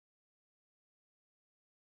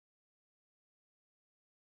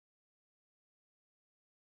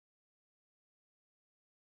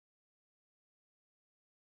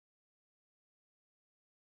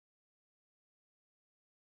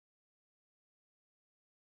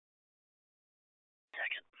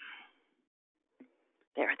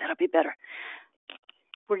There, that'll be better.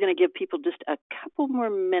 We're going to give people just a couple more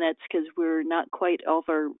minutes because we're not quite, all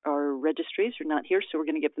of our registries are not here, so we're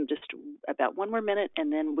going to give them just about one more minute,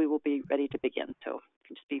 and then we will be ready to begin. So you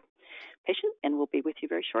can just be patient, and we'll be with you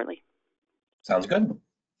very shortly. Sounds good.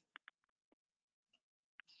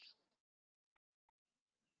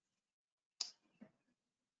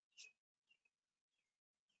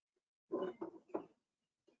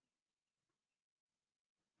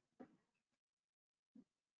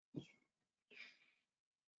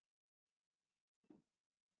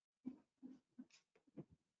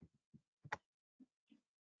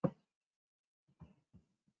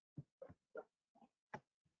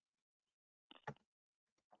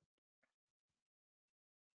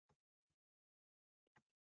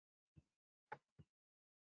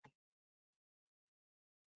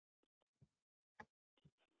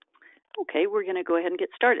 Okay, we're going to go ahead and get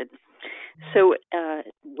started. So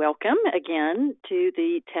welcome again to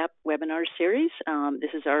the TAP webinar series.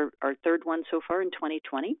 This is our third one so far in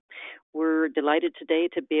 2020. We're delighted today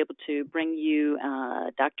to be able to bring you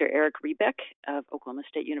Dr. Eric Rebek of Oklahoma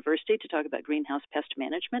State University to talk about greenhouse pest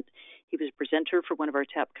management. He was a presenter for one of our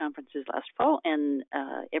TAP conferences last fall, and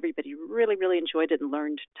everybody really enjoyed it and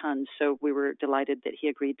learned tons. So we were delighted that he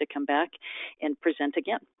agreed to come back and present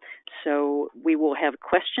again. So we will have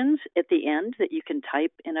questions at the end that you can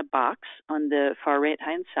type in a box on the far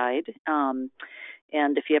right-hand side.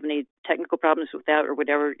 And if you have any technical problems with that or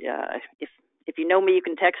whatever, if you know me, you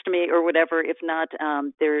can text me or whatever. If not,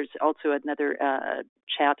 there's also another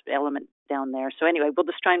chat element down there. So anyway, we'll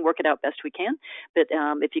just try and work it out best we can. But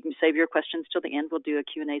if you can save your questions till the end, we'll do a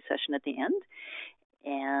Q&A session at the end.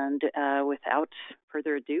 And without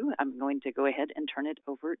further ado, I'm going to go ahead and turn it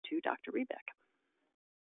over to Dr. Rebek.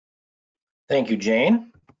 Thank you,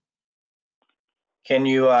 Jane. Can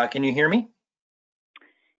you hear me?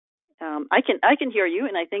 I can hear you,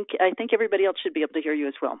 and I think everybody else should be able to hear you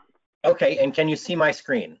as well. Okay, and can you see my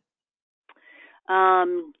screen?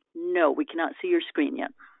 No, we cannot see your screen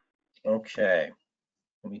yet. Okay,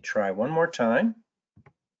 let me try one more time.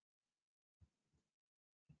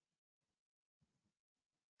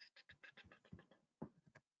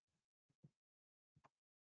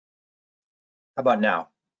 How about now?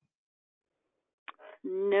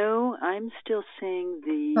 No, I'm still seeing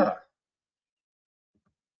the,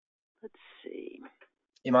 let's see.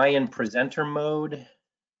 Am I in presenter mode?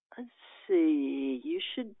 Let's see, you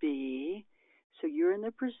should be, so you're in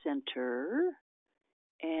the presenter,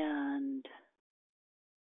 and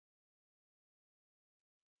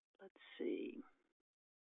let's see.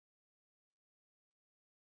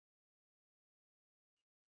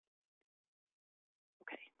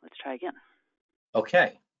 Okay, let's try again.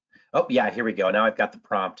 Okay. Oh, yeah, here we go. Now I've got the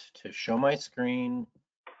prompt to show my screen,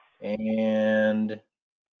 and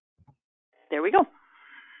there we go.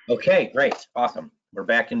 Okay, great, awesome. We're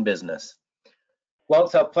back in business. Well,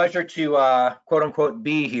 it's a pleasure to quote unquote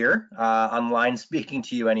be here online speaking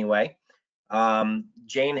to you anyway.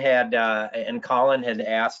 Jane had and Colin had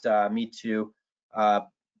asked me to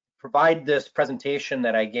provide this presentation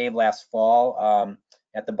that I gave last fall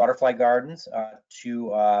at the Butterfly Gardens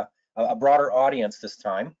to a broader audience this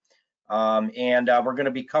time. And we're going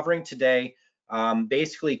to be covering today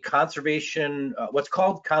basically conservation, what's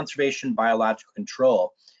called conservation biological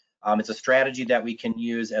control. It's a strategy that we can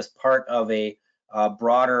use as part of a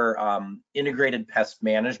broader integrated pest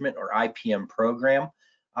management or IPM program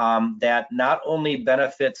that not only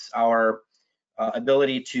benefits our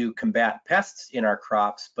ability to combat pests in our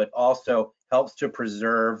crops, but also helps to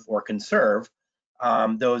preserve or conserve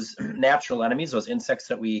those natural enemies, those insects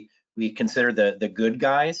that we consider the good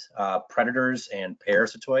guys, predators and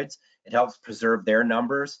parasitoids. It helps preserve their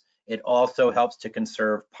numbers. It also helps to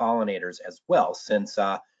conserve pollinators as well, since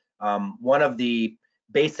one of the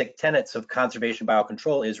basic tenets of conservation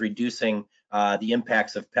biocontrol is reducing the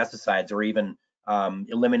impacts of pesticides, or even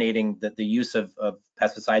eliminating the use of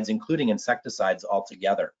pesticides, including insecticides,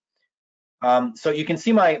 altogether. So you can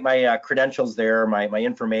see my credentials there, my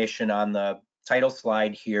information on the title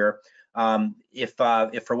slide here. If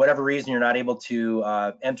for whatever reason you're not able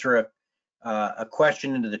to enter a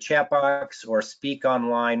question into the chat box or speak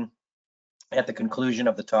online at the conclusion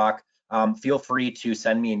of the talk, feel free to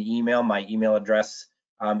send me an email. My email address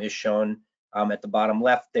is shown at the bottom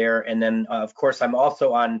left there. And then, of course, I'm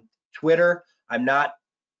also on Twitter. I'm not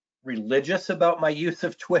religious about my use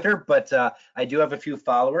of Twitter, but I do have a few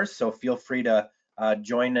followers, so feel free to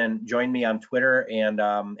join me on Twitter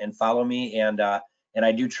and follow me. And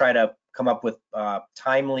I do try to come up with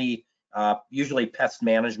timely, usually pest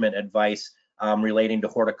management advice relating to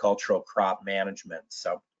horticultural crop management.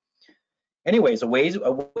 So anyways, away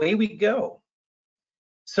we go.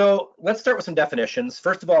 So let's start with some definitions.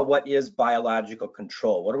 First of all, what is biological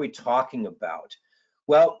control? What are we talking about?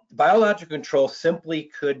 Well, biological control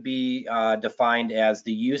simply could be defined as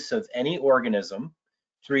the use of any organism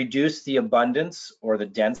to reduce the abundance or the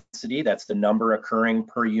density, that's the number occurring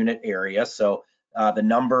per unit area. So the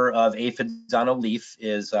number of aphids on a leaf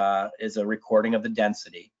is a recording of the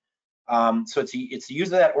density. So it's the use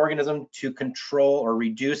of that organism to control or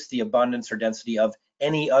reduce the abundance or density of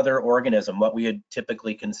any other organism, what we would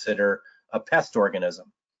typically consider a pest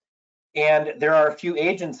organism. And there are a few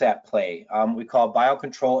agents at play. We call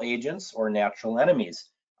biocontrol agents or natural enemies.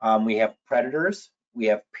 We have predators, we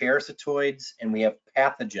have parasitoids, and we have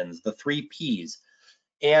pathogens, the 3 Ps.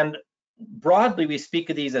 And broadly, we speak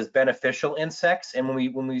of these as beneficial insects. And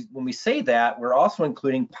when we say that, we're also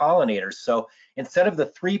including pollinators. So instead of the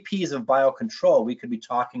 3 Ps of biocontrol, we could be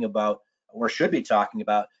talking about, or should be talking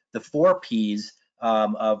about, the 4 Ps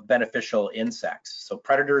of beneficial insects. So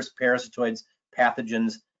predators, parasitoids,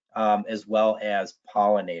 pathogens, as well as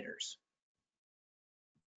pollinators.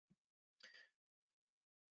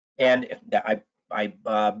 And I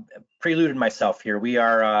preluded myself here. We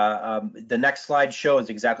are, the next slide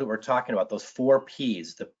shows exactly what we're talking about, those 4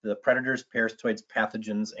 Ps, the predators, parasitoids,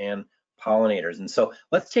 pathogens, and pollinators. And so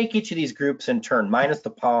let's take each of these groups in turn, minus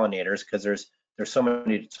the pollinators, because there's so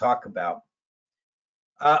many to talk about.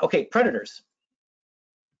 Okay, predators.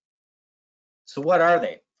 So what are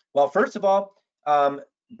they? Well, first of all,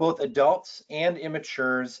 both adults and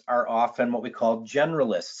immatures are often what we call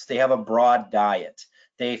generalists. They have a broad diet.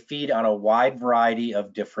 They feed on a wide variety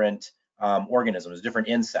of different organisms, different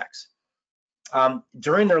insects.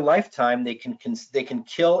 During their lifetime, they can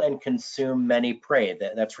kill and consume many prey.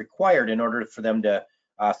 That's required in order for them to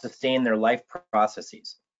sustain their life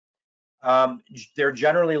processes. They're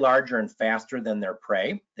generally larger and faster than their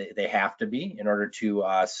prey. They have to be in order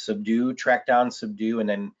to track down, subdue, and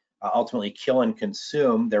then ultimately kill and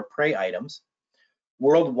consume their prey items.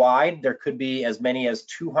 Worldwide, there could be as many as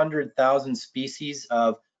 200,000 species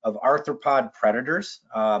of arthropod predators,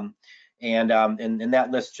 and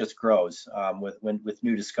that list just grows with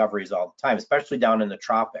new discoveries all the time, especially down in the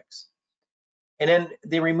tropics. And then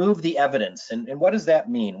they remove the evidence. And what does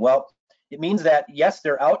that mean? Well, it means that, yes,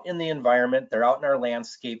 they're out in the environment, they're out in our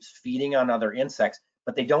landscapes feeding on other insects,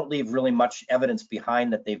 but they don't leave really much evidence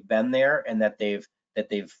behind that they've been there and that they've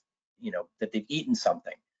eaten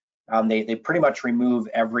something. They pretty much remove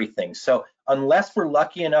everything. So unless we're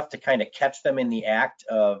lucky enough to kind of catch them in the act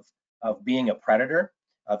of being a predator,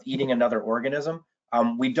 of eating another organism,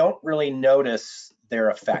 we don't really notice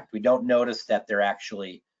their effect. We don't notice that they're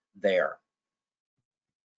actually there.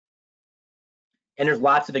 And there's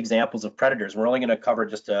lots of examples of predators. We're only going to cover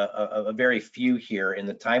just a very few here in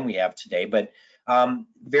the time we have today. But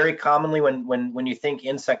very commonly, when you think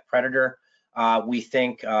insect predator, we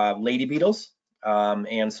think lady beetles.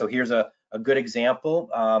 And so here's a good example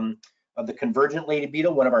of the convergent lady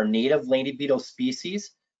beetle, one of our native lady beetle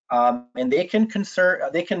species. And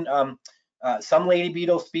some lady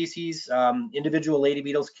beetle species, individual lady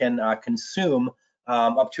beetles can consume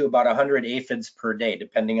up to about 100 aphids per day,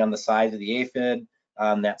 depending on the size of the aphid,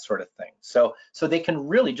 that sort of thing. So they can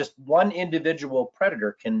really, just one individual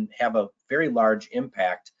predator can have a very large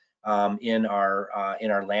impact in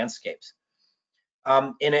our landscapes.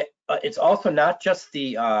 And it's also not just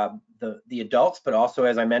the adults, but also,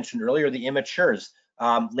 as I mentioned earlier, the immatures.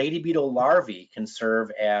 Lady beetle larvae can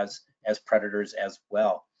serve as predators as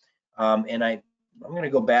well. And I'm going to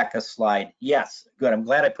go back a slide. Yes, good. I'm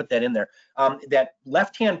glad I put that in there. That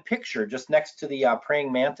left-hand picture just next to the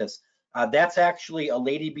praying mantis, that's actually a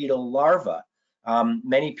lady beetle larva.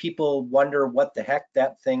 Many people wonder what the heck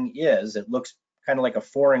that thing is. It looks kind of like a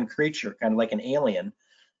foreign creature, kind of like an alien,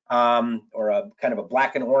 or a kind of a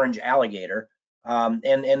black and orange alligator.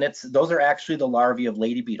 And those are actually the larvae of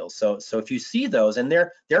lady beetles. So if you see those, and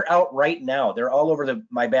they're out right now, they're all over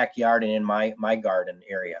my backyard and in my garden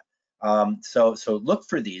area. So look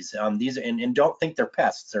for these. And don't think they're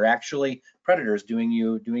pests. They're actually predators doing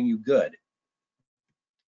you good.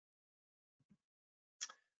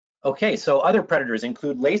 Okay, so other predators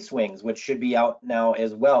include lacewings, which should be out now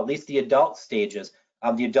as well, at least the adult stages.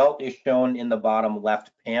 The adult is shown in the bottom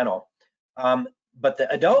left panel. But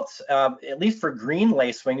the adults, at least for green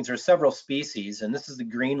lacewings, there are several species, and this is the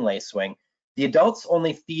green lacewing. The adults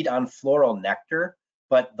only feed on floral nectar,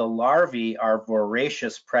 but the larvae are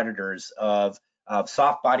voracious predators of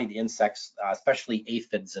soft-bodied insects, especially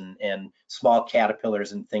aphids and small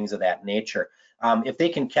caterpillars and things of that nature. If they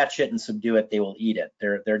can catch it and subdue it, they will eat it.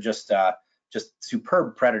 They're just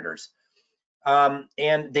superb predators.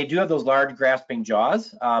 And they do have those large grasping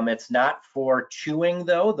jaws. It's not for chewing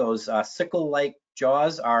though. Those sickle-like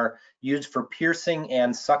jaws are used for piercing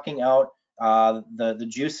and sucking out the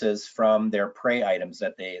juices from their prey items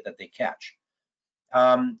that they catch.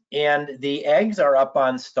 And the eggs are up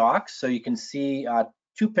on stalks, so you can see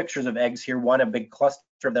two pictures of eggs here, one a big cluster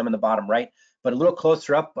of them in the bottom right, but a little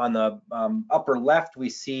closer up on the upper left, we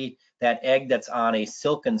see that egg that's on a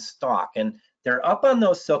silken stalk. And they're up on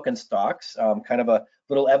those silken stalks, kind of a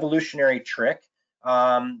little evolutionary trick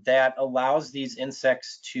that allows these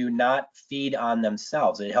insects to not feed on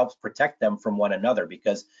themselves. It helps protect them from one another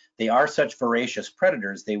because they are such voracious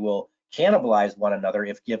predators. They will cannibalize one another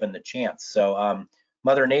if given the chance. So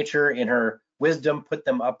Mother Nature, in her wisdom, put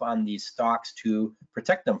them up on these stalks to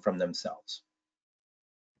protect them from themselves.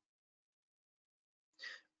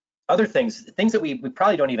 Other things that we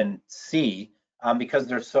probably don't even see because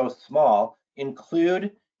they're so small,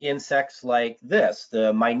 include insects like this,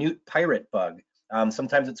 the minute pirate bug.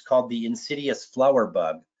 Sometimes it's called the insidious flower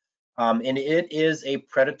bug. And it is a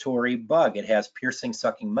predatory bug. It has piercing,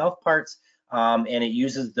 sucking mouth parts, and it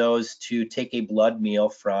uses those to take a blood meal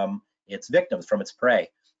from its victims, from its prey.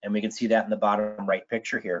 And we can see that in the bottom right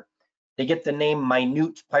picture here. They get the name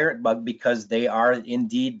minute pirate bug because they are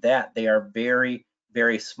indeed that. They are very,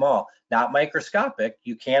 very small, not microscopic.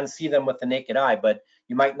 You can see them with the naked eye, but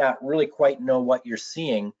you might not really quite know what you're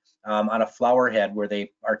seeing on a flower head where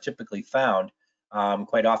they are typically found,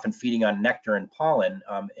 quite often feeding on nectar and pollen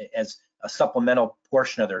as a supplemental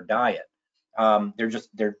portion of their diet.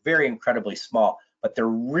 They're very incredibly small, but they're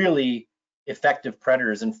really effective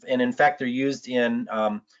predators, and in fact they're used in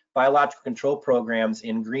biological control programs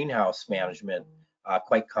in greenhouse management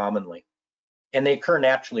quite commonly, and they occur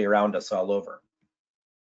naturally around us all over.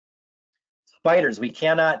 Spiders, we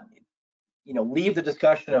cannot leave the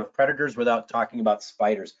discussion of predators without talking about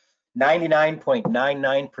spiders.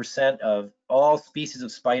 99.99% of all species of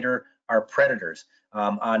spider are predators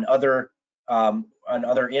on other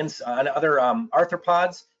arthropods,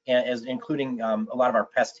 as including a lot of our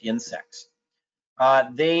pest insects.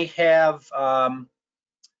 They have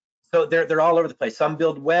so they're all over the place. Some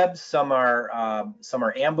build webs, some are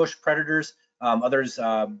ambush predators, others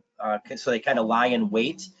so they kind of lie in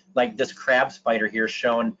wait, like this crab spider here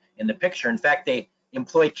shown in the picture. In fact, they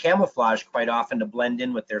employ camouflage quite often to blend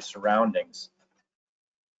in with their surroundings.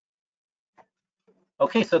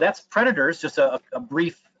 Okay, so that's predators, just a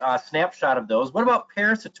brief snapshot of those. What about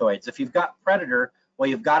parasitoids? If you've got predator, well,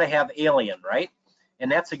 you've got to have alien, right?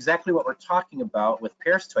 And that's exactly what we're talking about with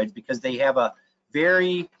parasitoids, because they have a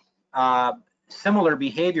very similar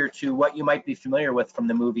behavior to what you might be familiar with from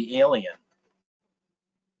the movie Alien.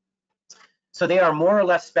 So they are more or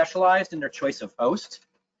less specialized in their choice of host.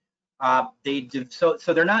 They don't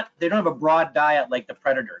have a broad diet like the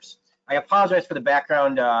predators. I apologize for the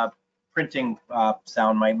background printing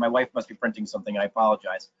sound. My wife must be printing something. I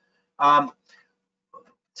apologize.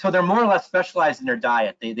 So they're more or less specialized in their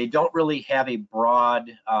diet. They don't really have a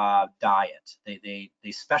broad diet. They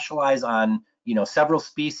specialize on several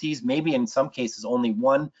species, maybe in some cases only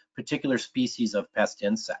one particular species of pest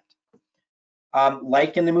insect.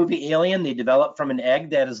 Like in the movie Alien, they develop from an egg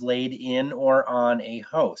that is laid in or on a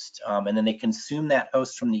host, and then they consume that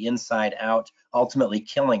host from the inside out, ultimately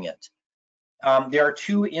killing it. There are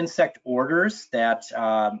two insect orders that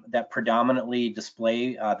predominantly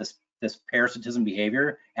display this parasitism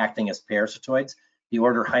behavior, acting as parasitoids. The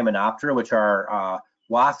order Hymenoptera, which are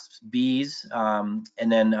wasps, bees, and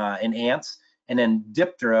ants, and then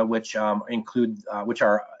Diptera, which which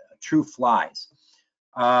are true flies.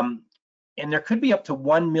 And there could be up to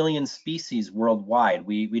 1 million species worldwide.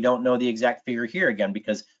 We don't know the exact figure here, again,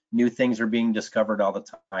 because new things are being discovered all the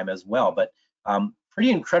time as well. But pretty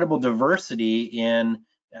incredible diversity in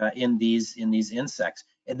these insects.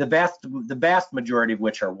 And the vast majority of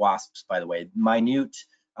which are wasps, by the way. Minute,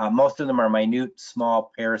 most of them are minute,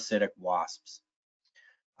 small parasitic wasps.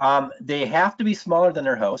 They have to be smaller than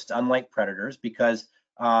their host, unlike predators, because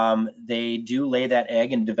they do lay that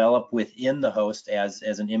egg and develop within the host as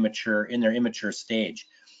an immature, in their immature stage.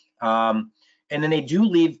 And then they do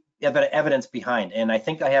leave evidence behind. And I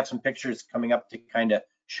think I have some pictures coming up to kind of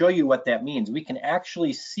show you what that means. We can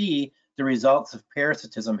actually see the results of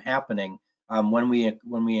parasitism happening when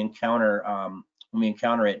we encounter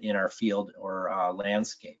it in our field or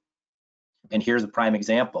landscape. And here's a prime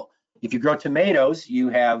example. If you grow tomatoes, you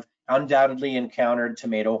have undoubtedly encountered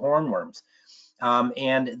tomato hornworms.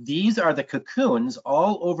 And these are the cocoons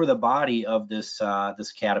all over the body of this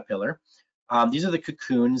caterpillar. These are the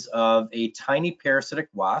cocoons of a tiny parasitic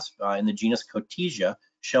wasp in the genus Cotesia,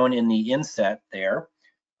 shown in the inset there.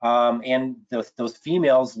 And those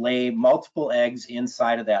females lay multiple eggs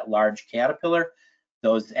inside of that large caterpillar.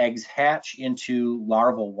 those eggs hatch into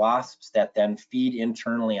larval wasps that then feed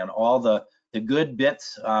internally on all the good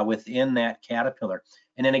bits within that caterpillar.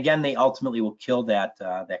 And then again, they ultimately will kill that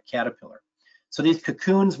caterpillar. So these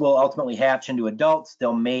cocoons will ultimately hatch into adults,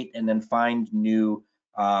 they'll mate, and then find new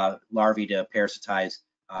larvae to parasitize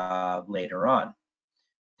later on.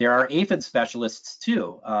 There are aphid specialists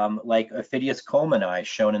too, like Ophidius colmani,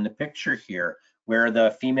 shown in the picture here, where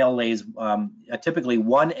the female lays typically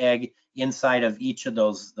one egg inside of each of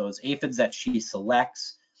those aphids that she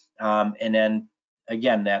selects, and then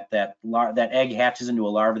again that egg hatches into a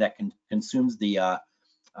larva that consumes the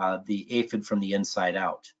aphid from the inside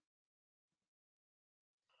out.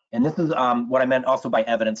 And this is what I meant also by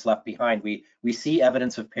evidence left behind. We see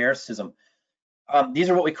evidence of parasitism. These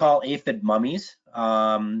are what we call aphid mummies.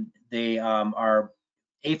 They are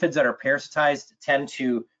aphids that are parasitized, tend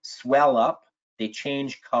to swell up, they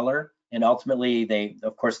change color, and ultimately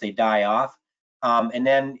of course they die off. And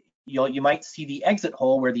then you might see the exit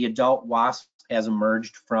hole where the adult wasp has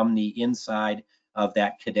emerged from the inside of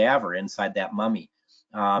that cadaver, inside that mummy.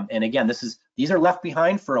 And again, these are left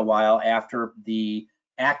behind for a while after the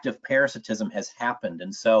act of parasitism has happened.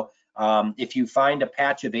 And so if you find a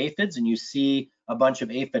patch of aphids and you see a bunch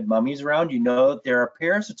of aphid mummies around, you know that there are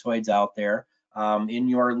parasitoids out there in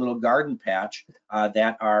your little garden patch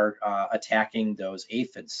that are attacking those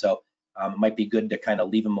aphids. So it might be good to kind of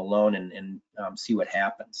leave them alone and see what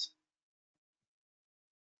happens.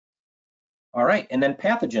 All right, and then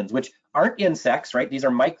pathogens, which aren't insects, right? These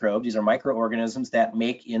are microbes, these are microorganisms that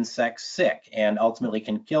make insects sick and ultimately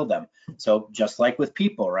can kill them. So just like with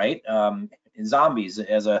people, right? Zombies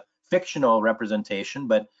as a fictional representation,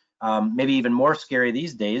 but maybe even more scary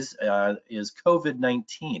these days is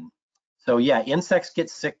COVID-19. So yeah, insects get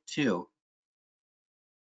sick too.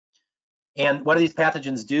 And what do these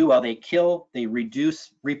pathogens do? Well, they kill, they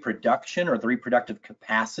reduce reproduction or the reproductive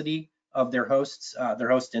capacity of their host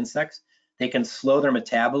insects. They can slow their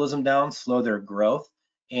metabolism down, slow their growth,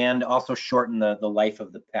 and also shorten the life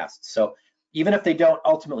of the pest. So even if they don't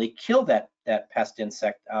ultimately kill that pest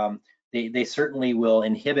insect, they certainly will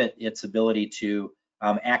inhibit its ability to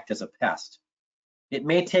act as a pest. It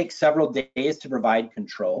may take several days to provide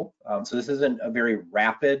control. So this isn't a very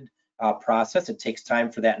rapid process. It takes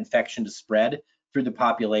time for that infection to spread through the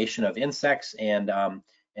population of insects and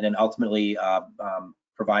then ultimately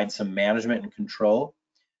provide some management and control.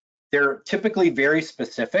 They're typically very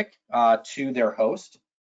specific to their host,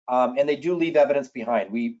 and they do leave evidence behind.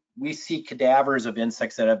 We see cadavers of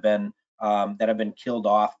insects that have been killed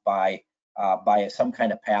off by some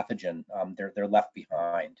kind of pathogen. They're left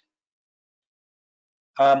behind.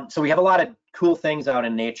 So we have a lot of cool things out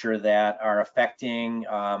in nature that are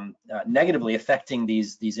negatively affecting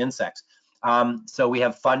these insects. So we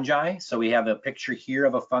have fungi. So we have a picture here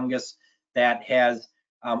of a fungus that has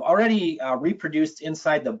already reproduced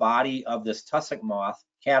inside the body of this tussock moth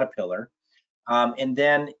caterpillar, and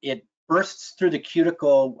then it bursts through the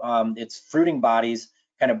cuticle. Its fruiting bodies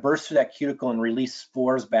kind of burst through that cuticle and release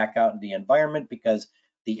spores back out into the environment, because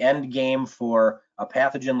the end game for a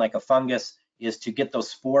pathogen like a fungus is to get those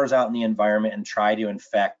spores out in the environment and try to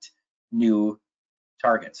infect new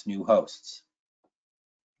targets, new hosts.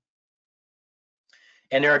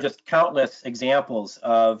 And there are just countless examples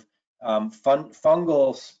of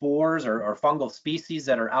fungal spores or fungal species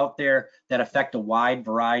that are out there that affect a wide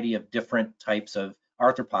variety of different types of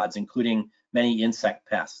arthropods, including many insect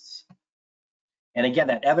pests. And again,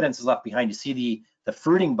 that evidence is left behind. You see the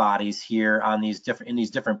fruiting bodies here on these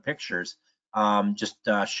different pictures, just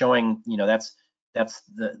showing, you know, that's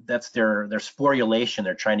their sporulation.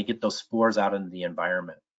 They're trying to get those spores out into the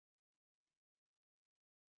environment.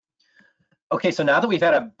 Okay, so now that we've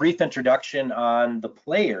had a brief introduction on the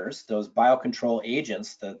players, those biocontrol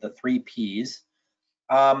agents, the 3 Ps,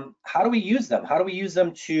 how do we use them? How do we use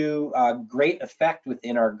them to great effect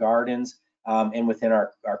within our gardens and within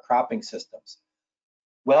our cropping systems?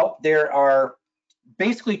 Well, there are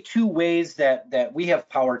basically 2 ways that we have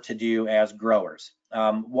power to do as growers.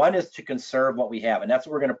 One is to conserve what we have, and that's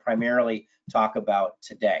what we're going to primarily talk about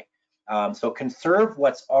today. So conserve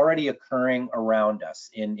what's already occurring around us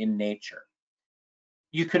in nature.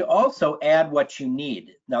 You could also add what you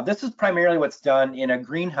need. Now, this is primarily what's done in a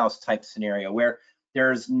greenhouse type scenario where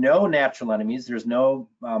there's no natural enemies, there's no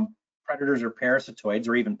predators or parasitoids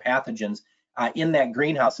or even pathogens in that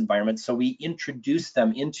greenhouse environment. So we introduce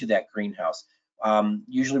them into that greenhouse.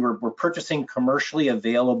 Usually we're purchasing commercially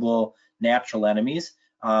available natural enemies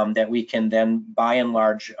that we can then buy in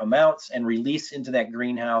large amounts and release into that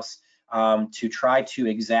greenhouse to try to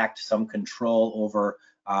exact some control over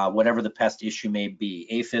whatever the pest issue may be: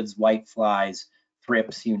 aphids, whiteflies,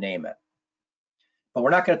 thrips, you name it. But we're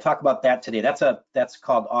not going to talk about that today. That's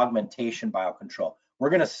called augmentation biocontrol. We're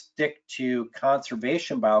going to stick to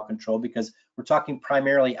conservation biocontrol because we're talking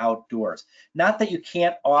primarily outdoors. Not that you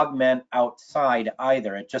can't augment outside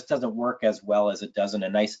either. It just doesn't work as well as it does in a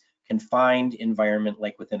nice confined environment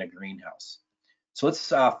like within a greenhouse. So let's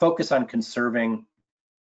focus on conserving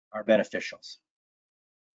our beneficials.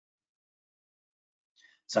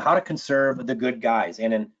 So how to conserve the good guys,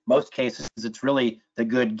 and in most cases it's really the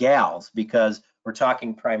good gals, because we're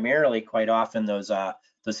talking primarily quite often those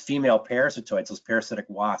female parasitoids, those parasitic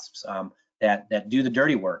wasps that do the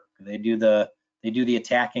dirty work. They do the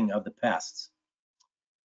attacking of the pests.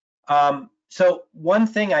 So one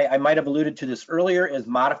thing I might have alluded to this earlier is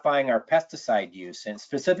modifying our pesticide use, and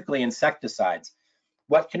specifically insecticides.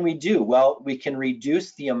 What can we do? Well, we can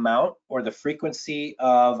reduce the amount or the frequency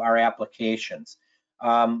of our applications.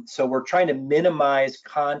 So we're trying to minimize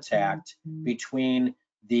contact between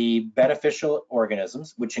the beneficial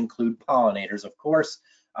organisms, which include pollinators, of course,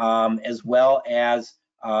 as well as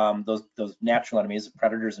those natural enemies,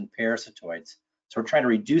 predators and parasitoids. So we're trying to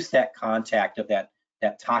reduce that contact of that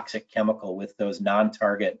toxic chemical with those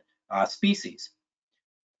non-target species.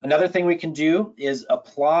 Another thing we can do is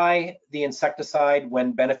apply the insecticide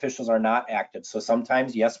when beneficials are not active. So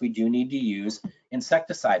sometimes, yes, we do need to use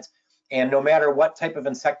insecticides. And no matter what type of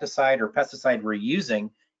insecticide or pesticide we're using,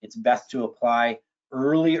 it's best to apply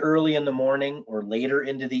early in the morning or later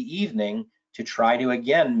into the evening to try to,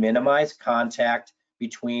 again, minimize contact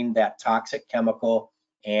between that toxic chemical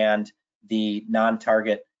and the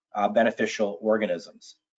non-target beneficial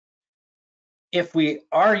organisms. If we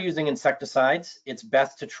are using insecticides, it's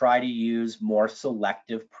best to try to use more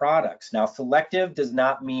selective products. Now, selective does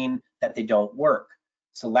not mean that they don't work.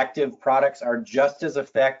 Selective products are just as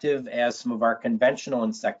effective as some of our conventional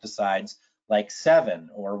insecticides like Sevin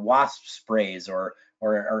or wasp sprays or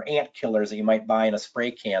ant killers that you might buy in a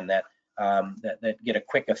spray can that get a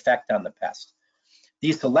quick effect on the pest.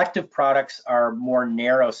 These selective products are more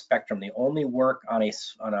narrow spectrum. They only work on a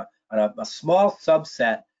small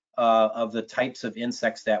subset of the types of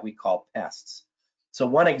insects that we call pests. So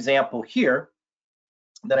one example here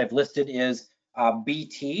that I've listed is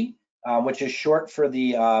BT, which is short for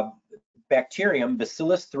the bacterium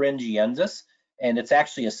Bacillus thuringiensis, and it's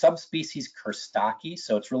actually a subspecies Kerstaki,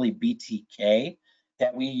 so it's really BTK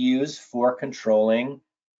that we use for controlling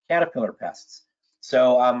caterpillar pests.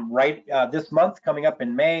 So this month, coming up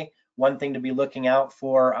in May, one thing to be looking out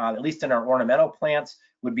for, at least in our ornamental plants,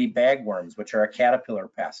 would be bagworms, which are a caterpillar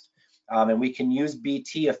pest. And we can use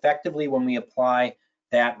BT effectively when we apply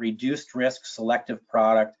that reduced risk selective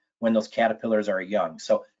product when those caterpillars are young.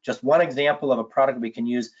 So just one example of a product we can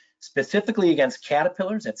use specifically against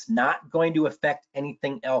caterpillars. It's not going to affect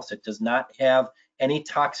anything else. It does not have any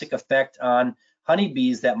toxic effect on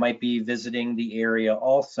honeybees that might be visiting the area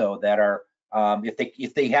also, that are,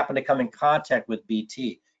 if they happen to come in contact with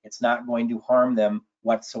BT, it's not going to harm them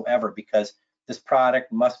whatsoever, because this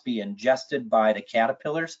product must be ingested by the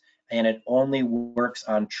caterpillars, and it only works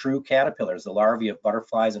on true caterpillars, the larvae of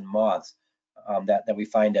butterflies and moths that we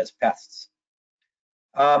find as pests.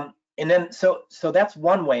 And then, so that's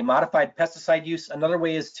one way, modified pesticide use. Another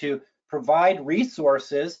way is to provide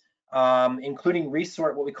resources, including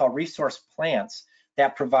what we call resource plants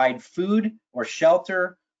that provide food or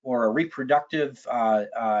shelter or a reproductive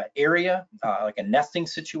area, like a nesting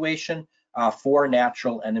situation for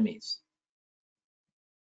natural enemies.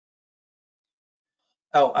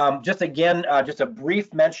 Just a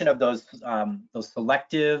brief mention of those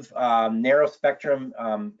selective narrow spectrum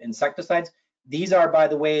insecticides. These are, by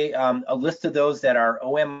the way, a list of those that are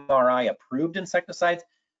OMRI approved insecticides.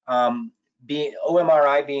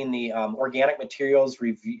 OMRI being the Organic Materials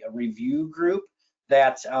Review Group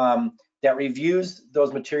that reviews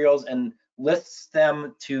those materials and lists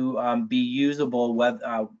them to be usable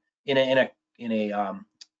in an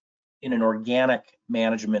organic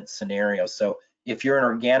management scenario. So if you're an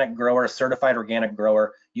organic grower, a certified organic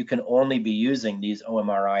grower, you can only be using these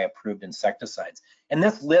OMRI approved insecticides. And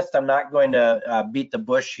this list, I'm not going to beat the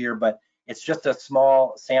bush here, but it's just a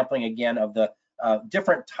small sampling again of the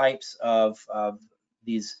different types of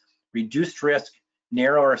these reduced risk,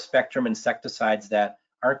 narrower spectrum insecticides that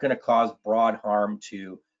aren't going to cause broad harm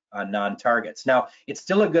to non-targets. Now, it's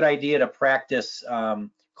still a good idea to practice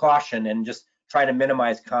caution and just try to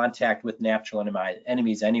minimize contact with natural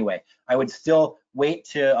enemies anyway. I would still wait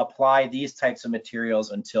to apply these types of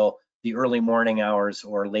materials until the early morning hours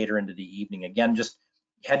or later into the evening. Again, just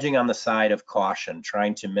hedging on the side of caution,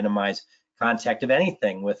 trying to minimize contact of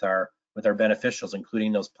anything with our beneficials,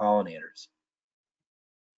 including those pollinators.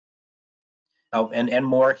 Oh, and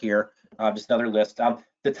more here, just another list.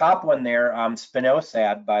 the top one there,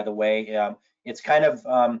 spinosad, by the way, it's kind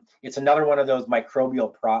of, it's another one of those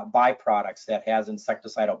microbial byproducts that has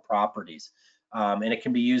insecticidal properties. And it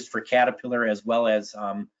can be used for caterpillar as well as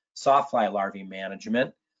sawfly larvae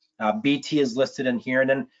management. BT is listed in here. And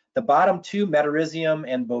then the bottom two, Metarhizium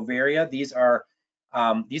and Bovaria, these are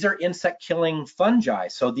insect killing fungi.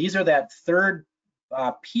 So these are that third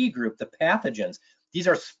P group, the pathogens. These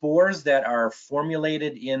are spores that are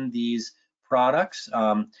formulated in these products.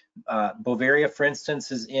 Bovaria, for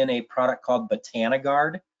instance, is in a product called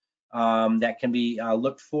Botanigard that can be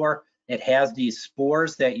looked for. It has these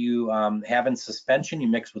spores that you have in suspension. You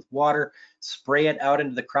mix with water, spray it out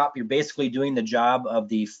into the crop. You're basically doing the job of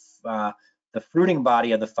the fruiting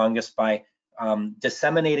body of the fungus by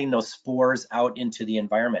disseminating those spores out into the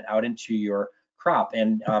environment, out into your crop.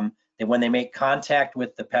 And when they make contact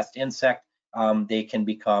with the pest insect, they can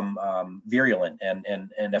become virulent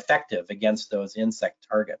and effective against those insect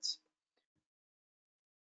targets.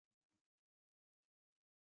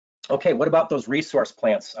 Okay, what about those resource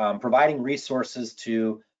plants? Providing resources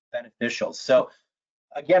to beneficials. So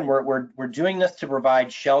again, we're doing this to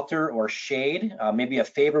provide shelter or shade, maybe a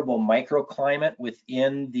favorable microclimate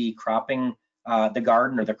within the cropping, the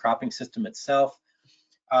garden or the cropping system itself,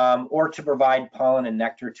 or to provide pollen and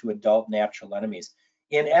nectar to adult natural enemies.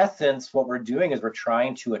 In essence, what we're doing is we're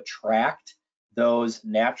trying to attract those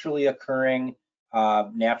naturally occurring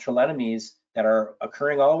natural enemies that are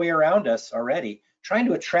occurring all the way around us already, trying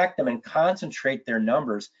to attract them and concentrate their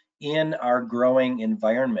numbers in our growing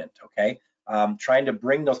environment, okay? Trying to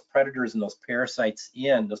bring those predators and those parasites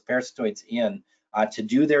in, those parasitoids in to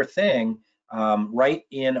do their thing right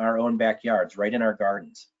in our own backyards, right in our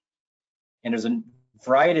gardens. And there's a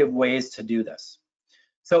variety of ways to do this.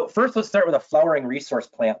 So first, let's start with a flowering resource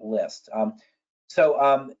plant list.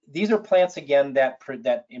 These are plants, again, that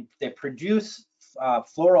produce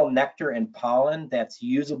floral nectar and pollen that's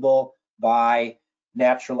usable by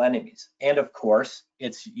natural enemies. And of course,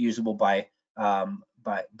 it's usable by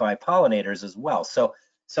pollinators as well. So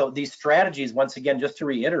these strategies, once again, just to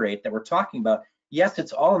reiterate that we're talking about, yes,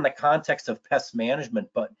 it's all in the context of pest management,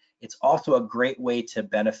 but it's also a great way to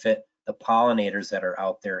benefit the pollinators that are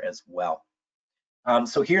out there as well.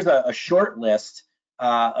 So here's a short list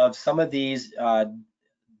of some of these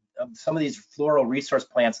floral resource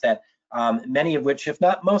plants that many of which, if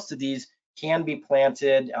not most of these, can be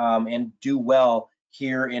planted and do well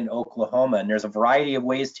here in Oklahoma. And there's a variety of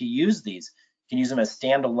ways to use these. You can use them as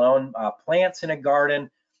standalone plants in a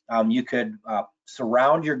garden. You could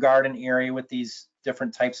surround your garden area with these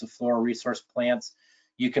different types of floral resource plants.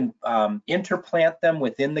 You can interplant them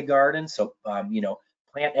within the garden. So,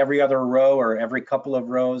 plant every other row or every couple of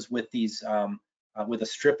rows with these, with a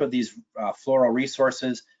strip of these floral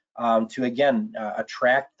resources to, again,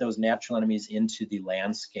 attract those natural enemies into the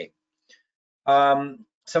landscape.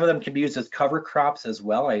 Some of them can be used as cover crops as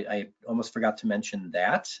well. I almost forgot to mention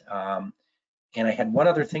that. And I had one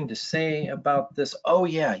other thing to say about this. Oh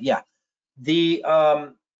yeah.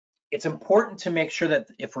 It's important to make sure that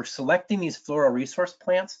if we're selecting these floral resource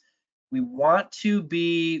plants, we want to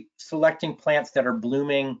be selecting plants that are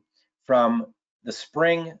blooming from the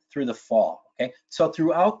spring through the fall. Okay, so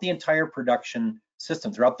throughout the entire production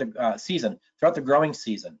system, throughout the season, throughout the growing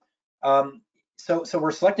season. So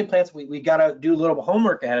we're selecting plants. We got to do a little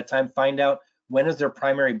homework ahead of time, find out when is their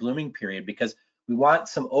primary blooming period, because we want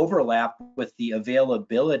some overlap with the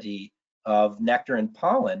availability of nectar and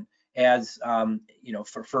pollen as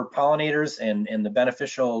for pollinators and the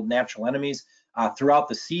beneficial natural enemies throughout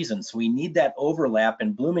the season. So we need that overlap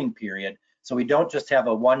in blooming period, so we don't just have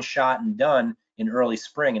a one shot and done in early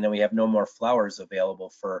spring and then we have no more flowers available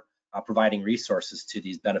for providing resources to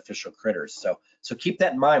these beneficial critters. So keep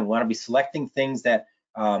that in mind. We want to be selecting things that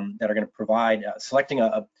are going to provide, selecting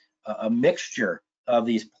a mixture of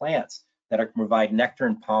these plants that are going to provide nectar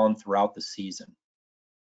and pollen throughout the season.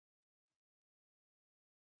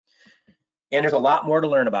 And there's a lot more to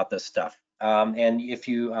learn about this stuff. And if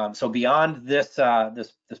you, so beyond this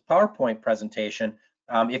PowerPoint presentation,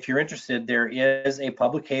 if you're interested, there is a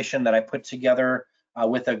publication that I put together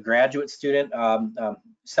with a graduate student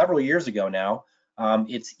several years ago now.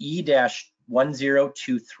 It's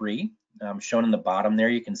E-1023, shown in the bottom there.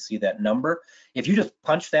 You can see that number. If you just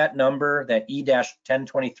punch that number, that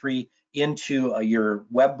E-1023, into your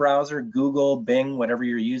web browser, Google, Bing, whatever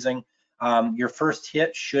you're using, your first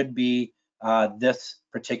hit should be this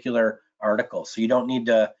particular article. So you don't need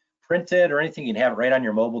to print it or anything. You can have it right on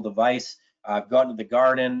your mobile device. Go out into the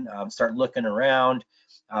garden, start looking around.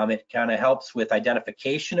 It kind of helps with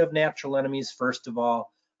identification of natural enemies, first of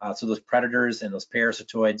all, so those predators and those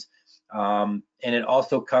parasitoids. And it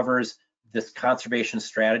also covers this conservation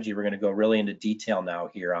strategy we're going to go really into detail now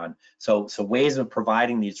here on. So ways of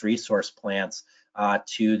providing these resource plants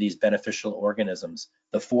to these beneficial organisms,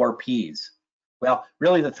 the 4 Ps. Well,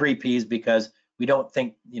 really the 3 Ps, because we don't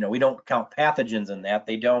think, we don't count pathogens in that.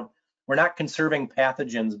 We're not conserving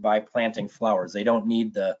pathogens by planting flowers. They don't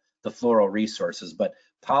need the floral resources, but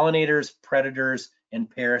pollinators, predators, and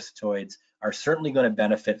parasitoids are certainly going to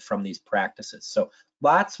benefit from these practices. So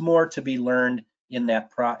lots more to be learned in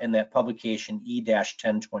that publication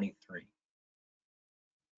E-1023.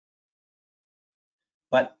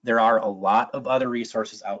 But there are a lot of other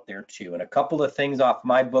resources out there too. And a couple of things off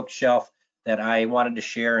my bookshelf that I wanted to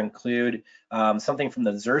share include something from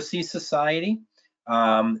the Xerces Society.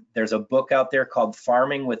 There's a book out there called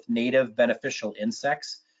Farming with Native Beneficial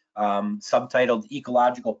Insects, subtitled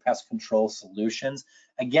Ecological Pest Control Solutions.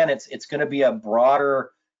 Again, it's going to be a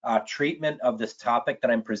broader treatment of this topic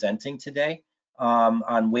that I'm presenting today,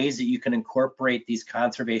 on ways that you can incorporate these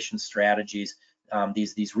conservation strategies,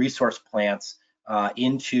 these resource plants,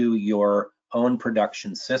 into your own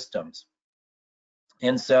production systems.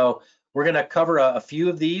 And so we're going to cover a few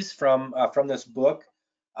of these from this book.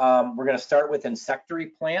 We're going to start with insectary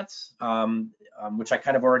plants, which I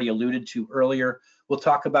kind of already alluded to earlier. We'll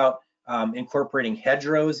talk about incorporating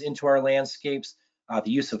hedgerows into our landscapes,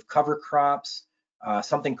 the use of cover crops,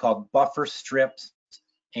 something called buffer strips,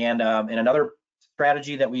 and another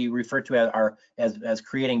strategy that we refer to as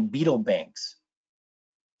creating beetle banks.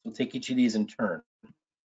 We'll take each of these in turn.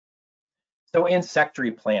 So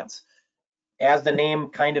insectary plants, as the name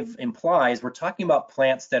kind of implies, we're talking about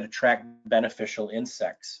plants that attract beneficial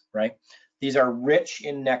insects, right? These are rich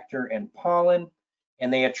in nectar and pollen,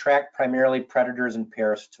 and they attract primarily predators and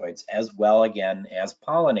parasitoids, as well, again, as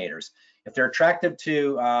pollinators. If they're attractive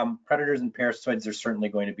to predators and parasitoids, they're certainly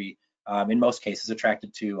going to be, in most cases,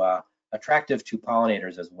 attractive to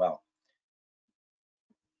pollinators as well.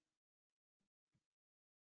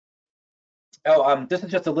 This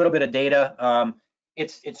is just a little bit of data.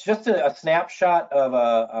 It's just a snapshot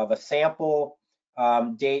of a sample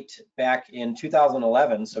date back in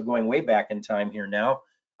 2011, so going way back in time here now,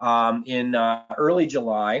 in early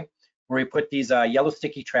July, where we put these yellow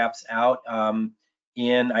sticky traps out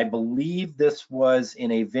in, I believe this was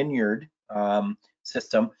in a vineyard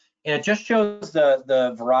system, and it just shows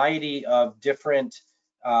the variety of different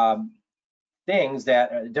things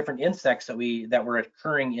different insects that were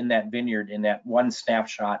occurring in that vineyard in that one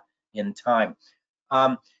snapshot in time.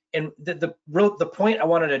 And the point I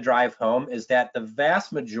wanted to drive home is that the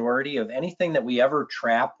vast majority of anything that we ever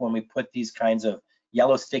trap when we put these kinds of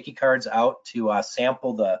yellow sticky cards out to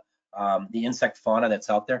sample the insect fauna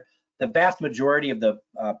that's out there, the vast majority of the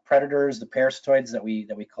predators, the parasitoids that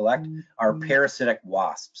we collect are parasitic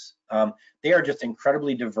wasps. They are just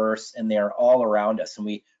incredibly diverse, and they are all around us, and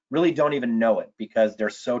we really don't even know it because they're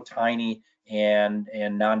so tiny and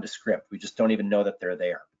nondescript. We just don't even know that they're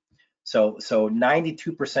there. So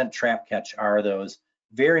 92% trap catch are those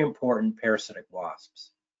very important parasitic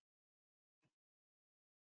wasps.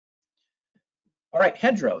 All right,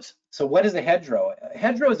 hedgerows. So what is a hedgerow? A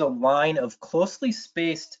hedgerow is a line of closely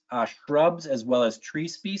spaced shrubs as well as tree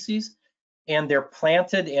species, and they're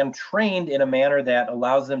planted and trained in a manner that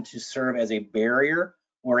allows them to serve as a barrier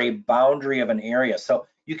or a boundary of an area. So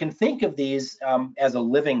you can think of these as a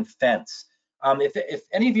living fence. If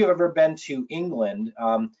any of you have ever been to England,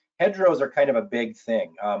 hedgerows are kind of a big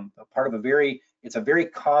thing. It's a very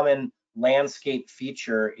common landscape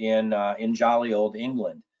feature in jolly old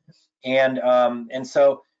England, and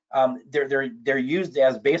so they're used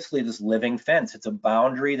as basically this living fence. It's a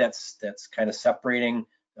boundary that's kind of separating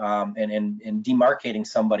and demarcating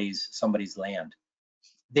somebody's land.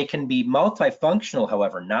 They can be multifunctional,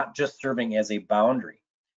 however, not just serving as a boundary.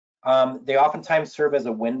 They oftentimes serve as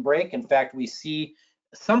a windbreak. In fact, we see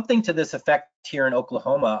something to this effect here in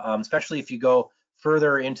Oklahoma, especially if you go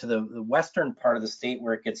further into the western part of the state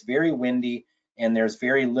where it gets very windy and there's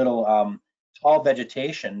very little tall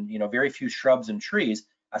vegetation, very few shrubs and trees,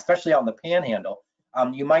 especially out in the panhandle.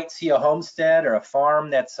 You might see a homestead or a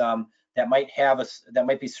farm that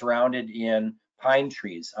might be surrounded in pine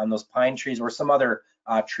trees. On those pine trees or some other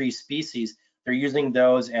tree species, they're using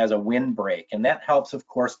those as a windbreak, and that helps, of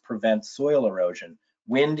course, prevent soil erosion.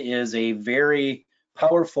 Wind is a very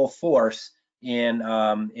powerful force in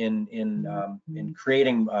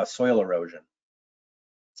creating soil erosion.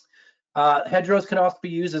 Hedgerows can also be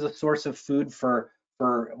used as a source of food for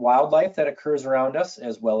wildlife that occurs around us,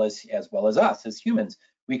 as well as us as humans.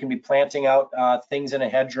 We can be planting out things in a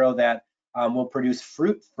hedgerow that will produce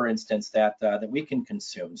fruit, for instance, that we can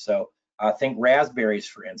consume. So think raspberries,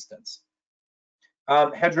 for instance.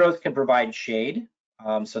 Hedgerows can provide shade.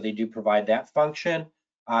 so they do provide that function.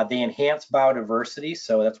 They enhance biodiversity,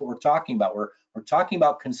 so that's what we're talking about. We're talking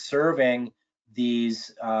about conserving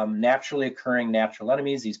these naturally occurring natural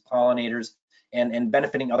enemies, these pollinators, and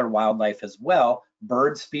benefiting other wildlife as well,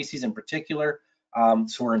 bird species in particular.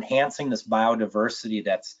 So we're enhancing this biodiversity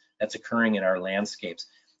that's occurring in our landscapes.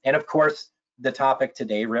 And of course, the topic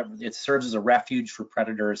today, it serves as a refuge for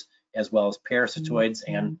predators as well as parasitoids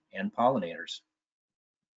and pollinators.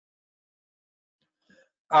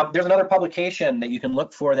 There's another publication that you can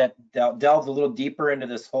look for that delves a little deeper into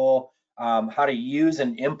this whole how to use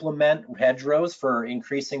and implement hedgerows for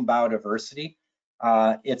increasing biodiversity.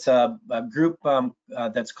 It's a group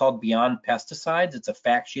that's called Beyond Pesticides. It's a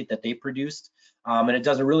fact sheet that they produced, and it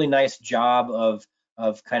does a really nice job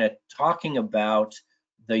of kind of talking about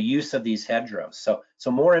the use of these hedgerows.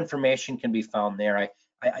 So more information can be found there.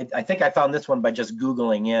 I think I found this one by just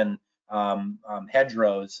Googling in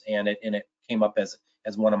hedgerows, and it came up as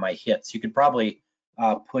one of my hits. You could probably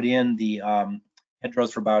put in the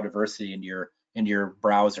hedgerows for biodiversity into your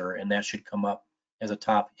browser, and that should come up as a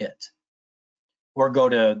top hit. Or go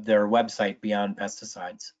to their website, Beyond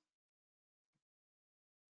Pesticides.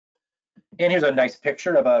 And here's a nice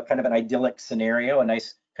picture of a kind of an idyllic scenario, a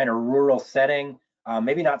nice kind of rural setting,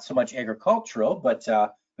 maybe not so much agricultural, but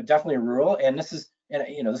definitely rural. And this is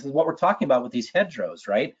what we're talking about with these hedgerows,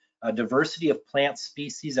 right? A diversity of plant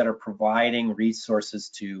species that are providing resources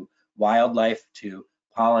to wildlife, to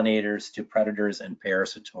pollinators, to predators and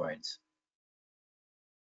parasitoids.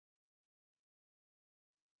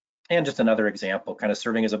 And just another example, kind of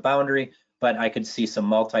serving as a boundary, but I could see some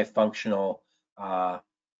multifunctional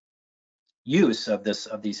use of this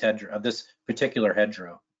particular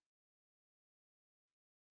hedgerow.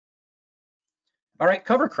 All right,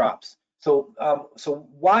 cover crops. So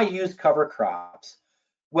why use cover crops?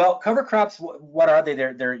 Well, cover crops, what are they?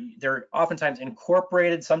 They're oftentimes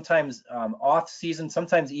incorporated, sometimes off season,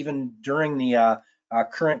 sometimes even during the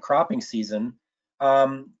current cropping season,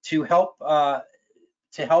 to help well,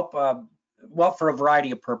 for a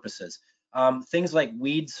variety of purposes. Things like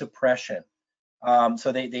weed suppression.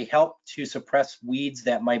 So they help to suppress weeds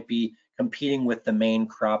that might be competing with the main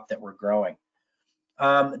crop that we're growing.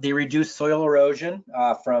 They reduce soil erosion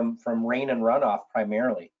from rain and runoff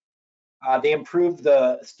primarily. They improve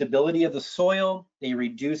the stability of the soil. They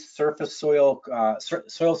reduce soil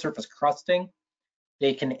surface crusting.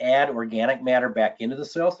 They can add organic matter back into the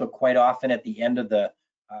soil. So quite often at the end of the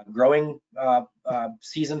growing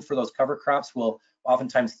season for those cover crops, we'll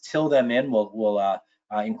oftentimes till them in. We'll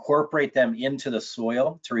incorporate them into the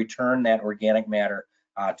soil to return that organic matter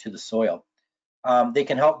to the soil. They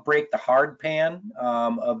can help break the hard pan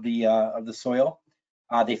of the soil.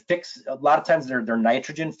 They fix, a lot of times they're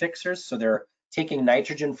nitrogen fixers, so they're taking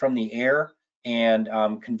nitrogen from the air and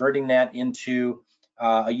converting that into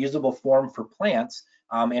a usable form for plants,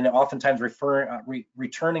 and oftentimes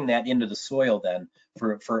returning that into the soil then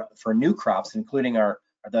for new crops, including our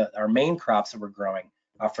main crops that we're growing,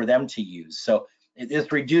 for them to use. So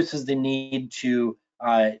this reduces the need to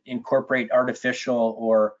incorporate artificial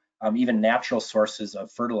or even natural sources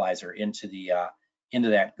of fertilizer into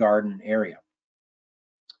that garden area.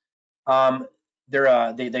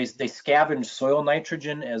 They scavenge soil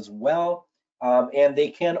nitrogen as well, and they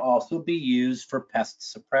can also be used for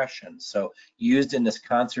pest suppression, so used in this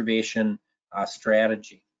conservation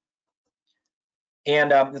strategy.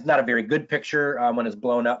 And it's not a very good picture when it's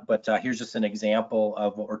blown up, but here's just an example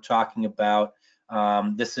of what we're talking about.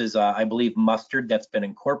 This is, I believe, mustard that's been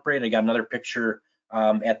incorporated. I got another picture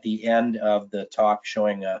at the end of the talk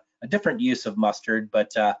showing a different use of mustard,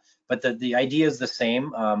 but the idea is the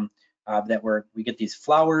same. That we get these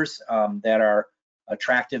flowers that are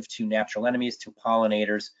attractive to natural enemies, to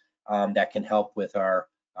pollinators, that can help with our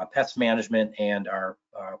pest management and our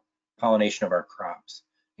pollination of our crops.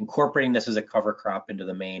 Incorporating this as a cover crop into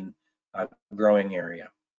the main growing area.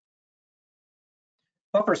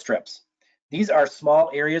 Buffer strips. These are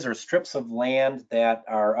small areas or strips of land that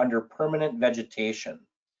are under permanent vegetation.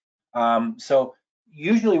 So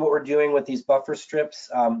usually what we're doing with these buffer strips,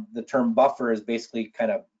 the term buffer is basically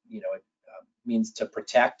kind of, it means to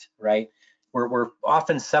protect, right? We're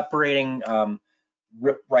often separating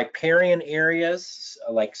riparian areas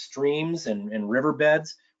like streams and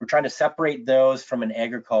riverbeds. We're trying to separate those from an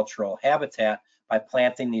agricultural habitat by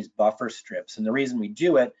planting these buffer strips. And the reason we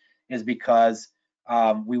do it is because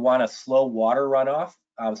we want to slow water runoff.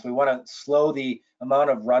 So we want to slow the amount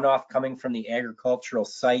of runoff coming from the agricultural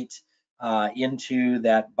site into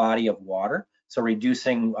that body of water. So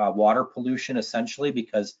reducing water pollution essentially,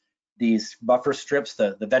 because these buffer strips,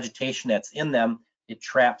 the vegetation that's in them, it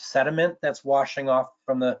traps sediment that's washing off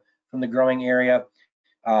from the growing area.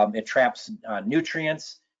 It traps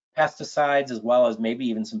nutrients, pesticides, as well as maybe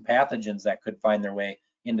even some pathogens that could find their way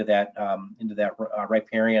into that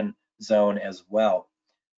riparian zone as well.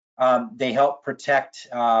 They help protect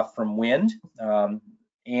from wind,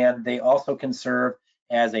 and they also can serve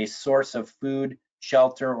as a source of food,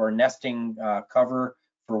 shelter, or nesting cover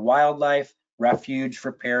for wildlife, refuge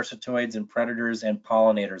for parasitoids and predators and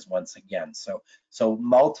pollinators once again. So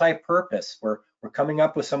multi-purpose. We're coming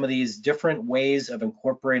up with some of these different ways of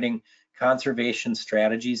incorporating conservation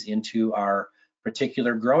strategies into our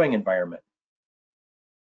particular growing environment.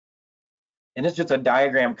 And it's just a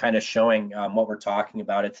diagram kind of showing what we're talking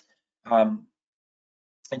about.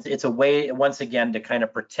 It's a way, once again, to kind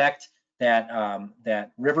of protect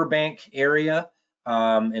that riverbank area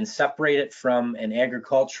and separate it from an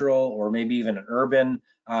agricultural or maybe even an urban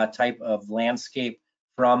type of landscape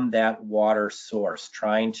from that water source,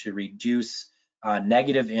 trying to reduce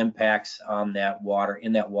negative impacts on that water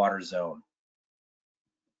in that water zone.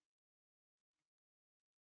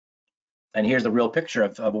 And here's the real picture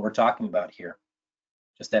of what we're talking about here.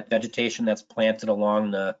 Just that vegetation that's planted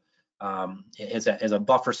along the as a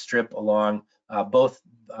buffer strip along both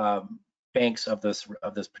banks of this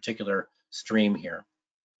particular stream here.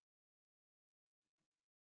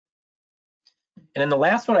 And then the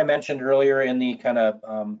last one I mentioned earlier in the kind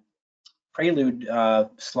of prelude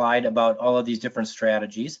slide about all of these different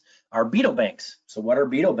strategies are beetle banks. So what are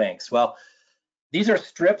beetle banks? Well, these are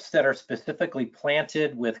strips that are specifically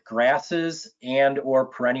planted with grasses and or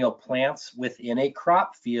perennial plants within a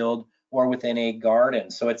crop field or within a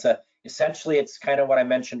garden. So essentially it's kind of what I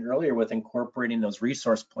mentioned earlier with incorporating those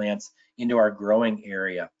resource plants into our growing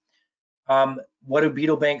area. What do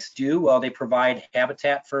beetle banks do? Well, they provide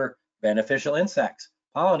habitat for beneficial insects,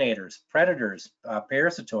 pollinators, predators,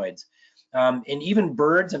 parasitoids, and even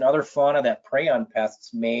birds and other fauna that prey on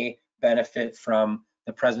pests may benefit from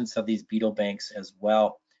the presence of these beetle banks as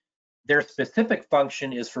well. Their specific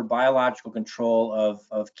function is for biological control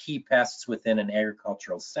of key pests within an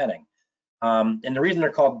agricultural setting. And the reason they're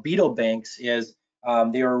called beetle banks is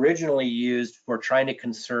they were originally used for trying to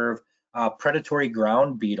conserve predatory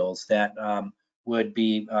ground beetles that would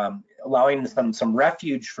be allowing some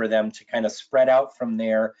refuge for them to kind of spread out from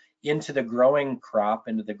there into the growing crop,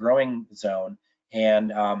 into the growing zone,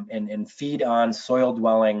 and feed on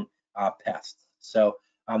soil-dwelling pests. So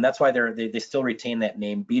that's why they still retain that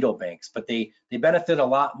name, beetle banks, but they benefit a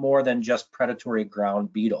lot more than just predatory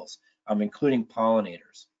ground beetles, including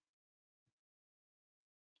pollinators.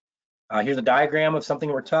 Here's a diagram of something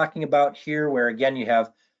we're talking about here, where again you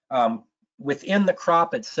have within the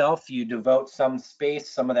crop itself, you devote some space,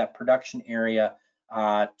 some of that production area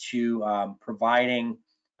to providing,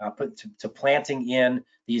 to planting in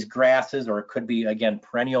these grasses, or it could be again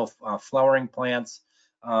perennial flowering plants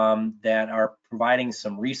that are providing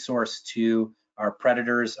some resource to our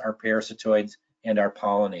predators, our parasitoids, and our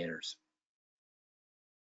pollinators.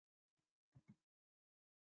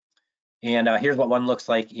 And here's what one looks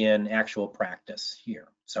like in actual practice here.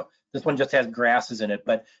 So this one just has grasses in it,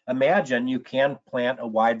 but imagine you can plant a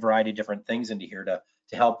wide variety of different things into here to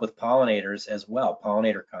help with pollinators as well,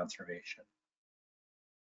 pollinator conservation.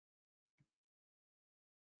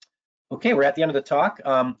 Okay, we're at the end of the talk.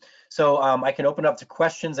 I can open up to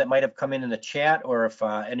questions that might have come in the chat, or if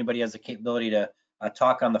anybody has the capability to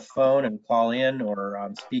talk on the phone and call in,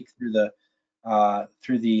 or speak through the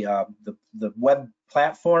web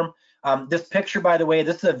platform. This picture, by the way,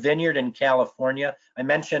 this is a vineyard in California. I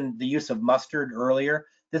mentioned the use of mustard earlier.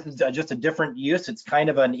 This is just a different use. It's kind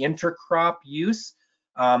of an intercrop use.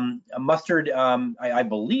 Mustard, I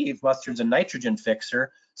believe mustard's a nitrogen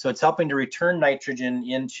fixer, so it's helping to return nitrogen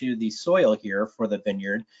into the soil here for the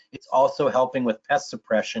vineyard. It's also helping with pest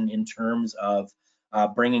suppression in terms of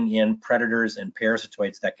bringing in predators and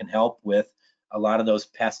parasitoids that can help with a lot of those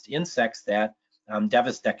pest insects that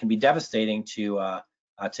can be devastating to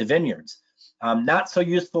vineyards. Not so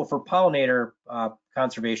useful for pollinator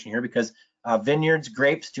conservation here, because vineyards,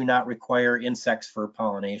 grapes do not require insects for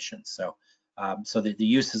pollination. So the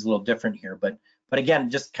use is a little different here. But again,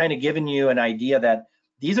 just kind of giving you an idea that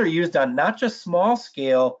these are used on not just small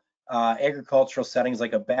scale agricultural settings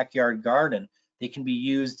like a backyard garden. They can be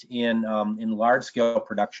used in large scale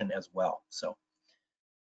production as well. So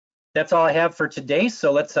that's all I have for today.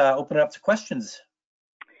 So let's open it up to questions.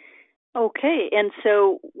 Okay, and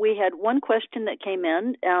so we had one question that came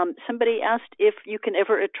in. Somebody asked if you can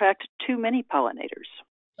ever attract too many pollinators.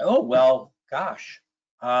 Oh, well, gosh,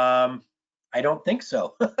 I don't think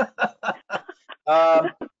so.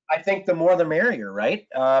 I think the more the merrier, right?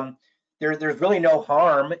 There's really no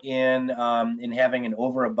harm in having an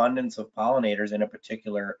overabundance of pollinators in a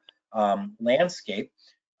particular landscape,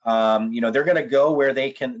 they're going to go where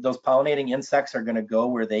they can, those pollinating insects are going to go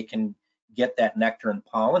where they can get that nectar and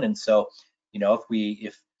pollen. And so,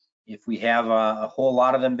 if we have a whole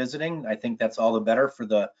lot of them visiting, I think that's all the better for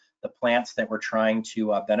the plants that we're trying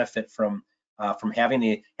to benefit from having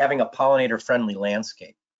a pollinator friendly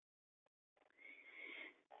landscape.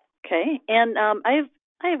 Okay, and I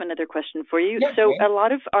have another question for you. Yeah, so okay. a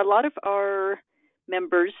lot of our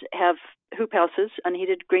members have hoop houses,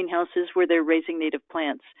 unheated greenhouses where they're raising native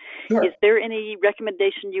plants. Sure. Is there any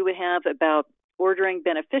recommendation you would have about ordering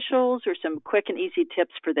beneficials or some quick and easy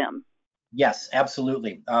tips for them? Yes,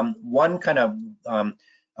 absolutely. One kind of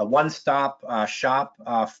a one-stop shop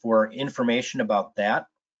for information about that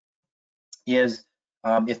is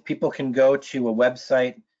if people can go to a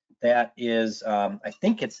website that is, I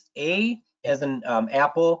think it's A as in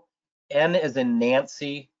Apple, N as in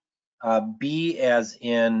Nancy, B as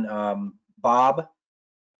in Bob,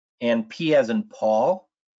 and P as in Paul.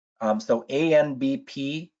 So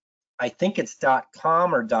ANBP, I think it's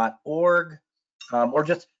 .com or .org, or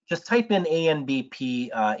just type in ANBP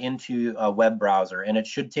into a web browser, and it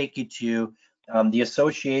should take you to the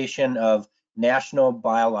Association of National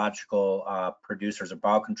Biological Producers or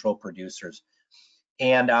Biocontrol Producers.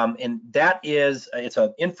 And that is, it's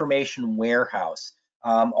an information warehouse.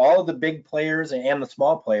 All of the big players and the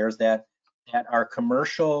small players that are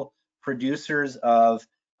commercial producers of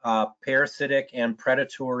parasitic and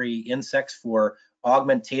predatory insects for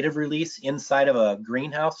augmentative release inside of a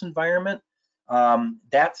greenhouse environment,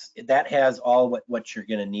 that has all what you're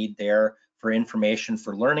going to need there for information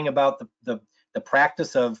for learning about the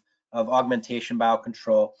practice of augmentation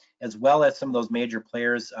biocontrol, as well as some of those major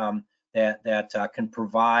players that can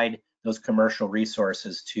provide those commercial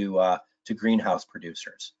resources to greenhouse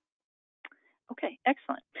producers. Okay,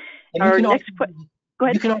 excellent. And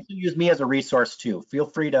you can also use me as a resource too. Feel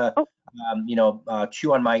free to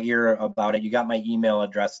chew on my ear about it. You got my email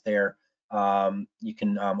address there. You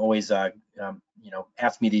can always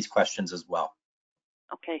ask me these questions as well.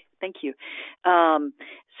 Okay, thank you.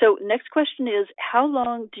 So next question is, how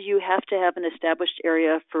long do you have to have an established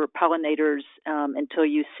area for pollinators until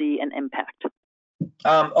you see an impact?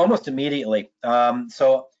 Almost immediately.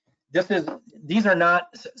 So these are not,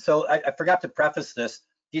 so I forgot to preface this.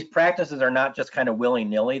 These practices are not just kind of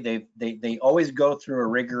willy-nilly. They always go through a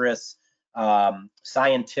rigorous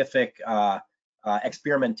scientific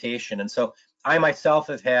experimentation. And so I myself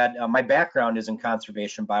have had, my background is in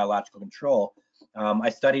conservation biological control. I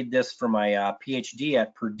studied this for my PhD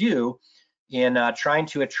at Purdue in trying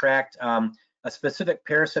to attract a specific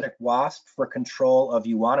parasitic wasp for control of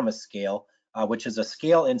euonymus scale, which is a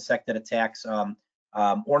scale insect that attacks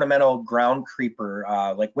ornamental ground creeper,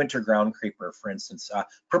 like winter ground creeper, for instance,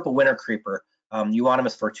 purple winter creeper,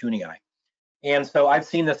 euonymus fortunii. And so I've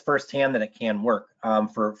seen this firsthand that it can work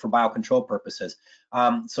for biocontrol purposes.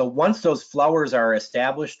 So once those flowers are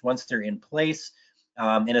established, once they're in place,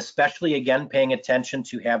 and especially again paying attention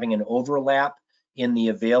to having an overlap in the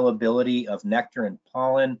availability of nectar and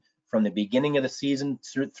pollen from the beginning of the season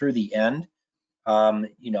through the end,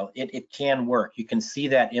 it can work. You can see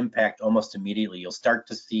that impact almost immediately. You'll start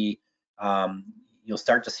to see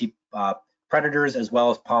predators as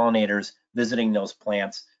well as pollinators visiting those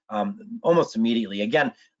plants almost immediately.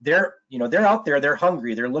 Again, they're out there, they're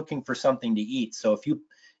hungry, they're looking for something to eat. So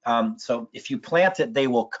if you plant it, they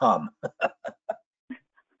will come.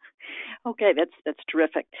 Okay, that's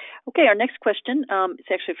terrific. Okay, our next question is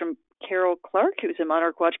actually from Carol Clark, who's a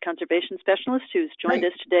Monarch Watch conservation specialist who's joined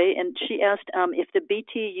us today, and she asked if the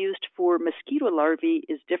BT used for mosquito larvae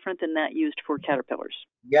is different than that used for caterpillars.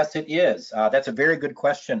 Yes, it is. That's a very good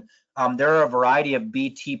question. There are a variety of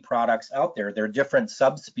BT products out there. There are different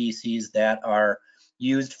subspecies that are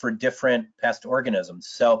used for different pest organisms.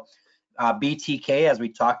 So BTK, as we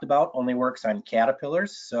talked about, only works on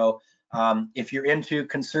caterpillars. So if you're into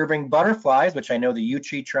conserving butterflies, which I know the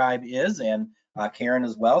Utree tribe is, and Karen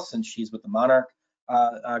as well, since she's with the Monarch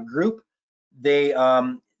group, these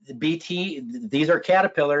are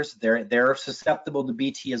caterpillars. They're susceptible to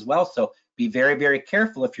BT as well. So be very, very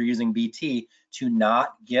careful if you're using BT to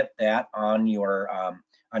not get that on your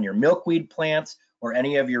milkweed plants or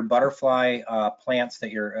any of your butterfly plants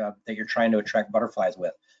that you're trying to attract butterflies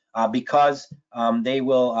with. Because they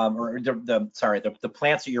will, the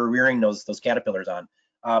plants that you're rearing those caterpillars on,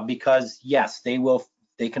 because yes, they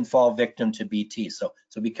can fall victim to BT. So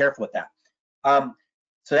be careful with that.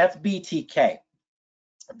 So that's BTK.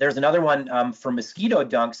 There's another one for mosquito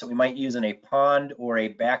dunks that we might use in a pond or a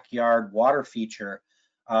backyard water feature.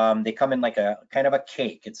 They come in like a kind of a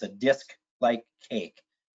cake. It's a disc-like cake,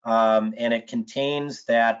 and it contains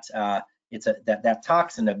that that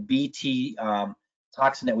toxin, a Bt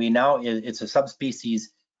toxin that we now, it's a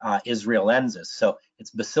subspecies israelensis. So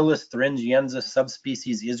it's Bacillus thuringiensis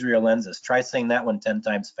subspecies israelensis. Try saying that one 10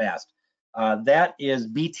 times fast. That is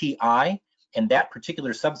BTI, and that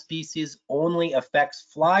particular subspecies only affects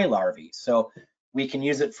fly larvae. So we can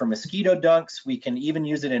use it for mosquito dunks. We can even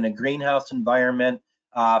use it in a greenhouse environment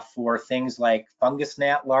for things like fungus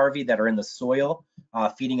gnat larvae that are in the soil,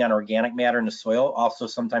 feeding on organic matter in the soil, also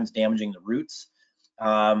sometimes damaging the roots.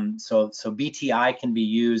 So BTI can be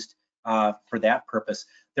used for that purpose.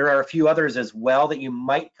 There are a few others as well that you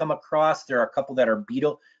might come across. There are a couple that are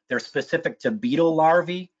beetle. They're specific to beetle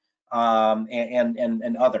larvae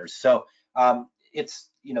and others. So it's,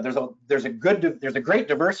 you know, there's a great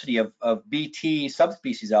diversity of BT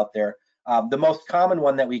subspecies out there. The most common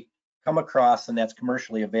one that we come across and that's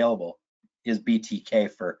commercially available is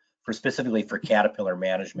BTK for specifically for caterpillar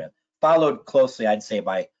management, followed closely, I'd say,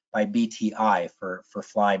 by BTI for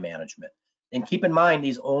fly management. And keep in mind,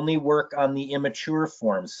 these only work on the immature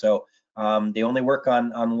forms. So they only work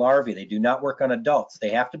on larvae. They do not work on adults. They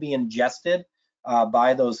have to be ingested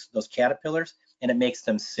by those caterpillars, and it makes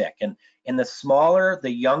them sick. And the smaller,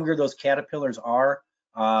 the younger those caterpillars are,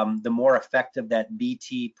 the more effective that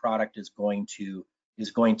BT product is going to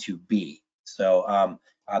be. So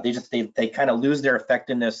they kind of lose their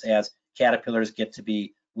effectiveness as caterpillars get to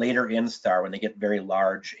be later instar, when they get very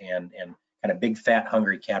large and kind of big, fat,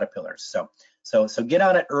 hungry caterpillars. So get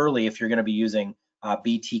on it early if you're going to be using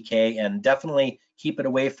BTK, and definitely keep it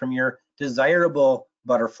away from your desirable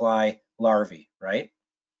butterfly larvae, right?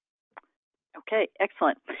 Okay,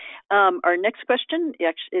 excellent. Our next question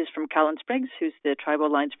is from Colin Spriggs, who's the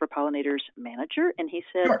Tribal Lines for Pollinators manager, and he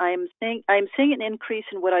said, Sure. I'm seeing an increase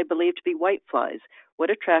in what I believe to be whiteflies. What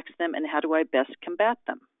attracts them, and how do I best combat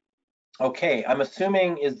them? Okay, I'm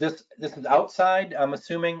assuming this is outside. I'm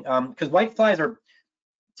assuming because whiteflies are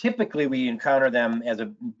typically, we encounter them as a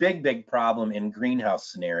big problem in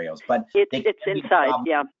greenhouse scenarios, but it's inside.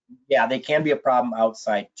 Yeah, they can be a problem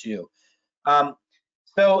outside too. So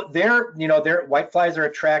whiteflies are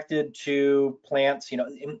attracted to plants. You know,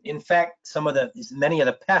 in fact, many of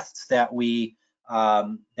the pests that we're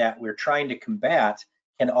trying to combat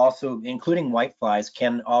can also, including whiteflies,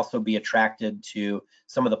 can also be attracted to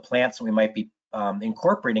some of the plants that we might be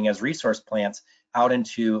incorporating as resource plants out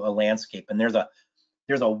into a landscape. And there's a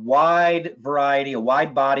wide variety, a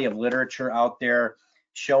wide body of literature out there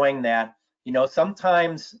showing that, you know,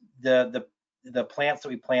 sometimes the plants that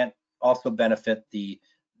we plant also benefit the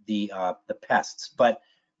pests, but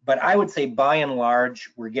I would say by and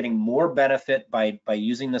large we're getting more benefit by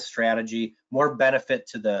using this strategy, more benefit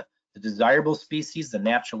to the desirable species, the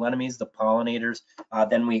natural enemies, the pollinators,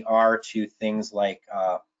 than we are to things like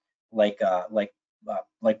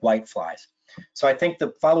whiteflies. So I think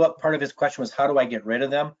the follow-up part of his question was, how do I get rid of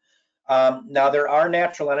them? Now there are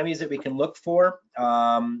natural enemies that we can look for.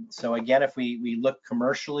 So again, if we look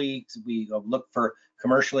commercially, we look for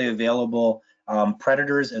commercially available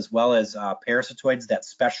predators as well as parasitoids that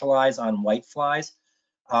specialize on whiteflies.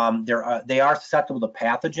 They are susceptible to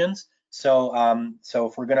pathogens. So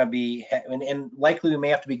if we're going to be, and likely we may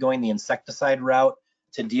have to be going the insecticide route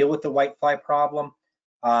to deal with the whitefly problem.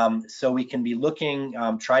 So we can be looking,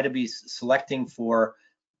 try to be selecting for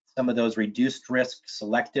some of those reduced risk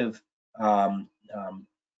selective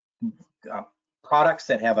products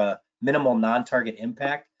that have a minimal non-target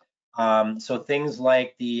impact. So things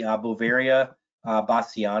like the Bovaria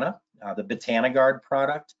bassiana, the Botanigard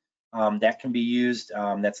product, that can be used.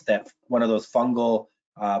 That's one of those fungal,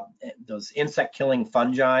 those insect-killing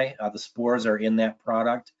fungi. The spores are in that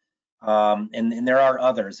product, and there are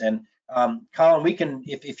others. And Colin, we can,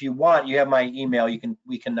 if you want, you have my email.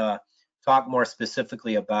 We can talk more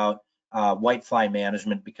specifically about whitefly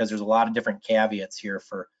management, because there's a lot of different caveats here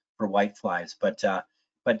for whiteflies.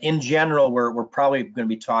 But in general, we're probably going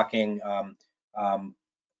to be talking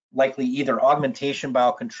likely either augmentation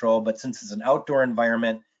biocontrol, but since it's an outdoor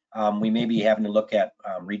environment, we may be having to look at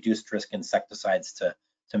reduced risk insecticides to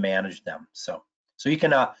manage them. So we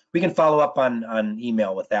can follow up on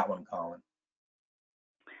email with that one, Colin.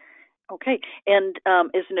 Okay, and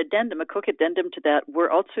as an addendum, a quick addendum to that, we're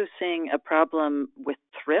also seeing a problem with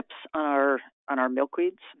thrips on our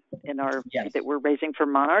milkweeds that we're raising for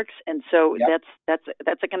monarchs, and so yep.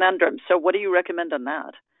 that's a conundrum. So what do you recommend on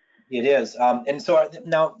that? It is, and so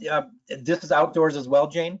now this is outdoors as well,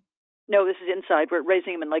 Jane? No, this is inside. We're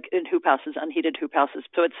raising them in hoop houses, unheated hoop houses.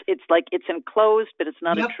 So it's enclosed, but it's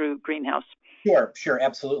not yep. a true greenhouse. Sure,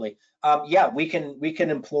 absolutely. Yeah, we can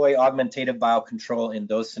employ augmentative biocontrol in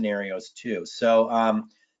those scenarios too. So,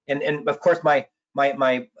 and of course, my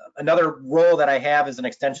my another role that I have as an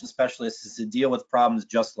extension specialist is to deal with problems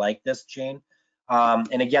just like this, Jane.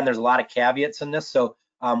 And again, there's a lot of caveats in this, so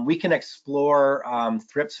we can explore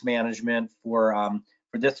thrips management for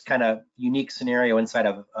this kind of unique scenario inside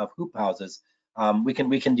of hoop houses. We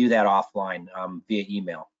can do that offline via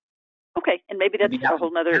email. Okay, and maybe that's a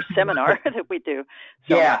whole nother seminar that we do.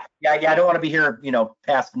 So, yeah. I don't want to be here,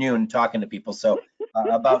 past noon talking to people. So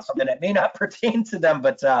about something that may not pertain to them,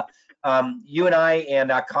 but you and I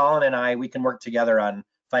and Colin and I, we can work together on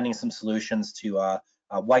finding some solutions to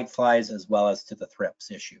whiteflies as well as to the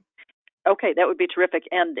thrips issue. Okay, that would be terrific.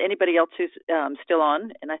 And anybody else who's still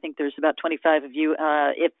on, and I think there's about 25 of you,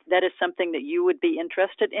 if that is something that you would be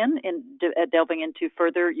interested in delving into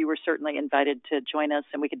further, you were certainly invited to join us,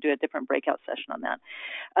 and we could do a different breakout session on that.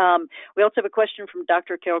 We also have a question from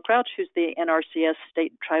Dr. Carol Crouch, who's the NRCS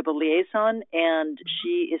State Tribal Liaison, and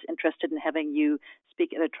she is interested in having you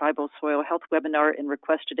speak at a tribal soil health webinar and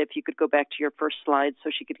requested if you could go back to your first slide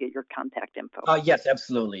so she could get your contact info. Yes,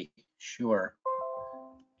 absolutely. Sure.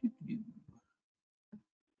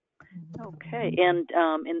 Okay, and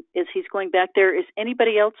as he's going back there, is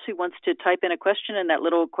anybody else who wants to type in a question in that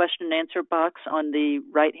little question and answer box on the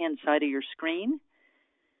right-hand side of your screen?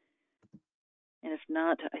 And if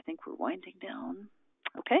not, I think we're winding down.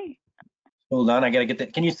 Okay. Hold on, I gotta get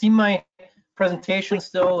that. Can you see my presentation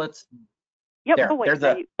still? Let's. Yep. There. Oh, wait, there's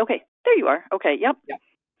okay, there you are. Okay. Yep.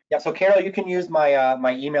 Yeah. So Carol, you can use my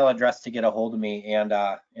my email address to get a hold of me, and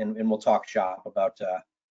we'll talk shop about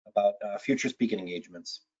future speaking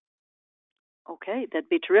engagements. Okay, that'd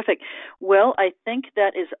be terrific. Well, I think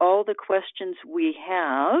that is all the questions we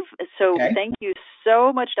have. So Thank you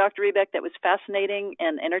so much, Dr. Rebek. That was fascinating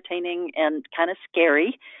and entertaining and kind of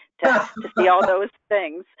scary to see all those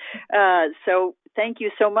things. So thank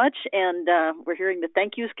you so much. And we're hearing the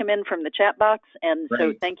thank yous come in from the chat box. And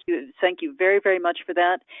so thank you very, very much for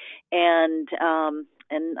that. And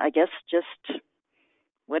I guess just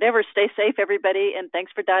whatever, stay safe, everybody, and thanks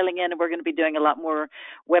for dialing in. And we're going to be doing a lot more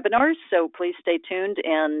webinars, so please stay tuned.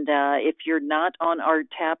 And if you're not on our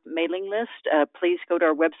TAP mailing list, please go to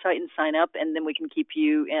our website and sign up, and then we can keep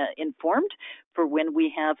you informed for when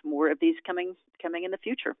we have more of these coming in the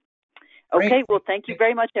future. Okay, great. Well, thank you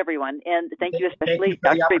very much, everyone, and thank you especially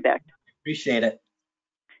Dr. Rebek. Appreciate it.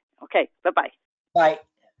 Okay, bye-bye. Bye.